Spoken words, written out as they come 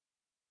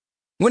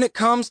When it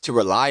comes to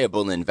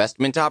reliable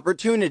investment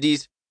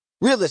opportunities,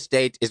 real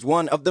estate is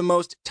one of the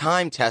most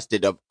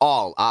time-tested of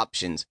all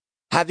options,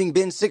 having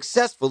been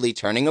successfully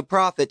turning a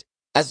profit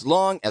as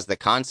long as the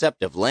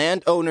concept of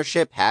land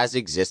ownership has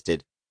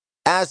existed.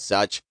 As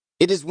such,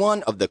 it is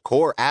one of the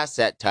core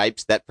asset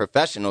types that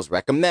professionals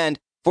recommend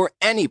for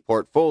any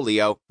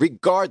portfolio,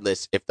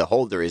 regardless if the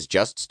holder is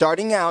just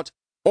starting out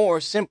or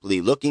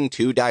simply looking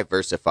to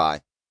diversify.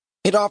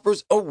 It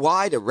offers a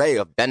wide array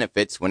of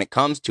benefits when it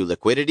comes to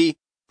liquidity,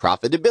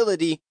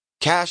 profitability,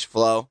 cash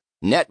flow,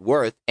 net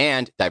worth,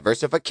 and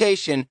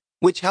diversification,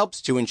 which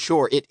helps to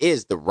ensure it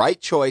is the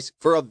right choice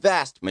for a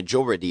vast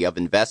majority of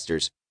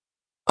investors.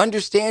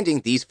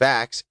 Understanding these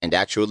facts and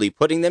actually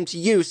putting them to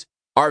use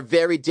are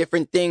very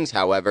different things,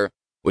 however,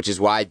 which is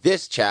why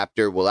this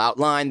chapter will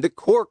outline the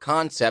core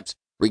concepts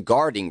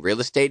regarding real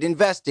estate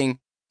investing,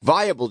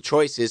 viable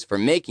choices for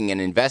making an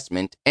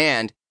investment,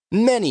 and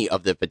many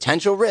of the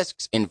potential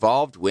risks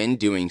involved when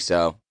doing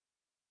so.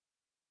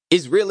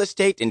 Is real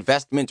estate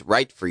investment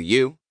right for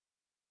you?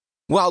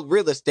 While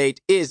real estate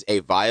is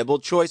a viable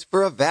choice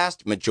for a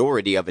vast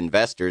majority of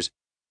investors,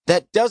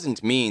 that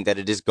doesn't mean that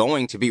it is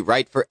going to be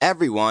right for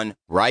everyone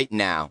right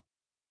now.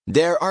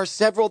 There are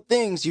several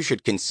things you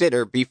should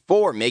consider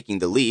before making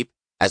the leap,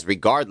 as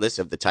regardless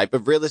of the type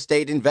of real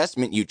estate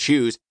investment you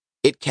choose,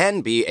 it can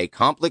be a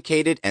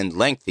complicated and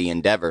lengthy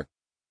endeavor.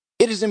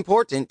 It is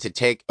important to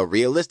take a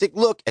realistic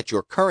look at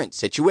your current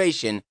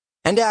situation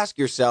and ask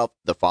yourself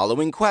the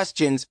following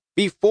questions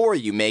before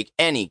you make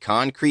any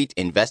concrete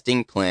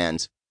investing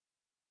plans.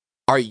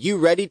 Are you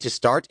ready to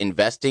start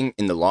investing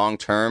in the long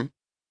term?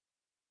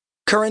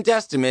 Current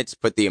estimates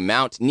put the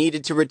amount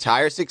needed to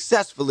retire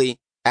successfully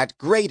at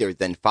greater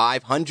than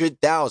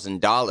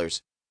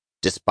 $500,000.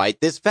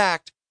 Despite this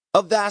fact,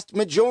 a vast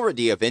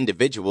majority of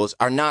individuals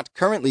are not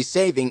currently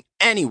saving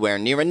anywhere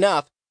near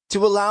enough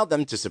to allow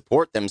them to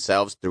support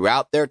themselves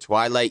throughout their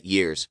twilight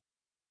years.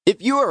 If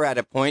you are at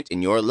a point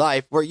in your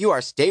life where you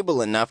are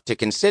stable enough to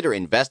consider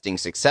investing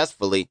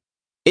successfully,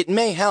 it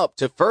may help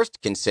to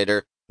first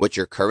consider what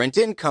your current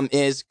income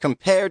is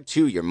compared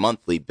to your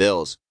monthly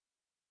bills.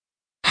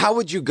 How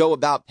would you go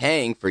about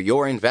paying for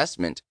your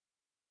investment?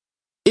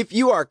 If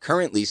you are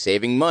currently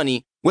saving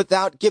money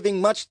without giving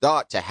much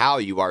thought to how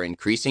you are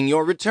increasing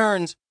your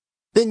returns,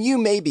 then you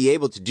may be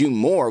able to do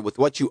more with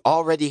what you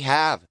already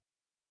have.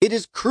 It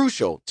is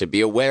crucial to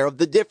be aware of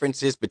the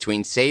differences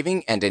between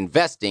saving and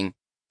investing,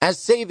 as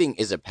saving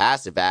is a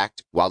passive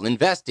act, while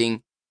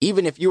investing,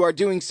 even if you are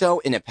doing so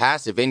in a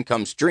passive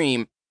income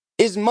stream,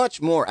 is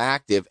much more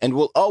active and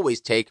will always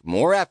take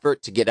more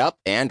effort to get up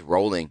and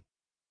rolling.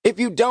 If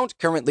you don't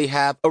currently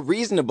have a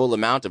reasonable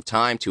amount of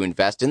time to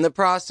invest in the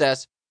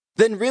process,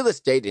 then real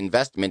estate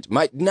investment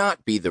might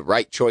not be the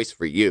right choice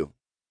for you.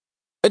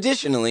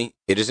 Additionally,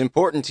 it is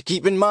important to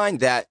keep in mind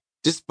that,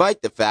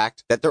 despite the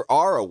fact that there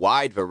are a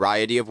wide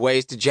variety of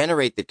ways to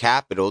generate the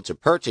capital to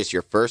purchase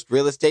your first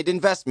real estate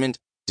investment,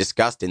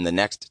 discussed in the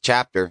next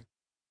chapter,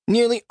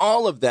 nearly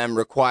all of them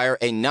require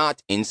a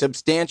not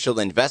insubstantial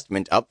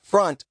investment up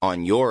front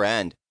on your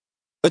end.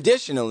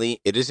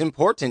 Additionally, it is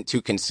important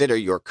to consider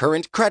your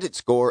current credit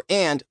score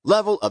and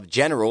level of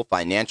general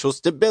financial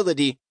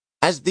stability,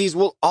 as these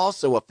will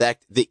also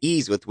affect the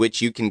ease with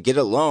which you can get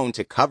a loan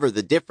to cover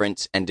the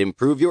difference and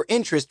improve your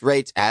interest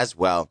rates as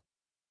well.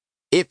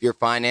 If your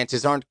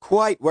finances aren't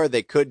quite where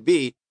they could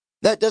be,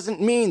 that doesn't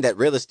mean that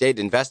real estate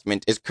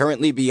investment is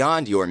currently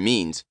beyond your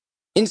means.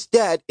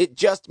 Instead, it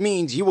just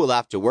means you will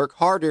have to work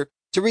harder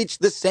to reach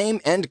the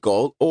same end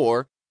goal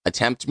or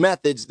attempt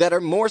methods that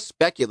are more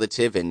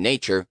speculative in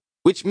nature,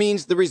 which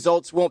means the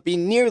results won't be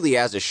nearly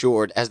as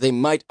assured as they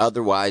might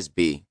otherwise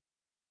be.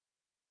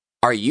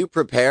 Are you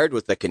prepared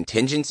with a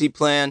contingency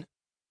plan?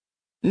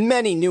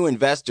 Many new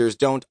investors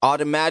don't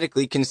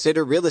automatically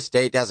consider real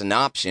estate as an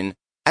option,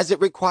 as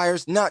it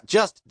requires not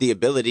just the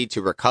ability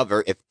to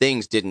recover if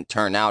things didn't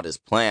turn out as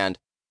planned,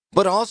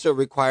 but also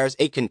requires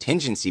a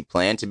contingency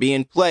plan to be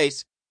in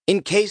place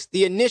in case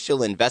the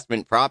initial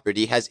investment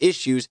property has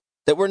issues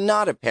that were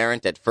not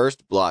apparent at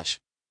first blush.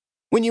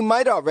 When you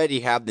might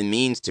already have the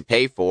means to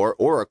pay for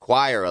or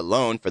acquire a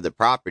loan for the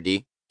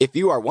property, if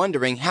you are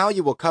wondering how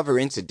you will cover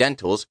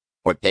incidentals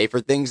or pay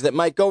for things that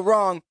might go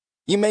wrong,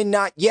 you may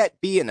not yet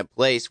be in a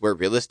place where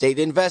real estate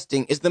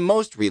investing is the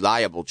most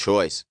reliable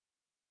choice.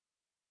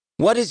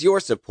 What is your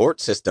support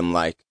system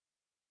like?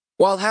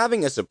 While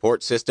having a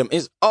support system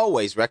is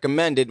always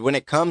recommended when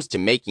it comes to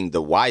making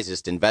the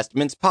wisest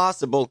investments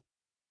possible,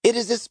 it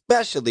is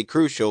especially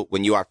crucial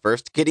when you are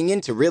first getting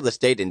into real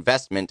estate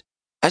investment,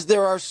 as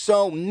there are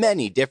so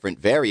many different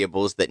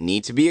variables that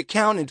need to be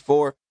accounted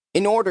for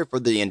in order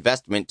for the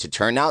investment to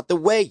turn out the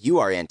way you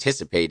are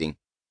anticipating.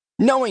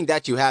 Knowing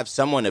that you have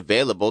someone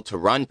available to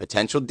run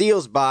potential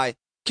deals by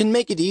can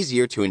make it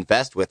easier to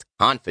invest with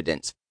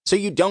confidence, so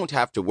you don't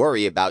have to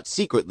worry about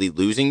secretly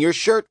losing your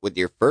shirt with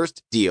your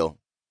first deal.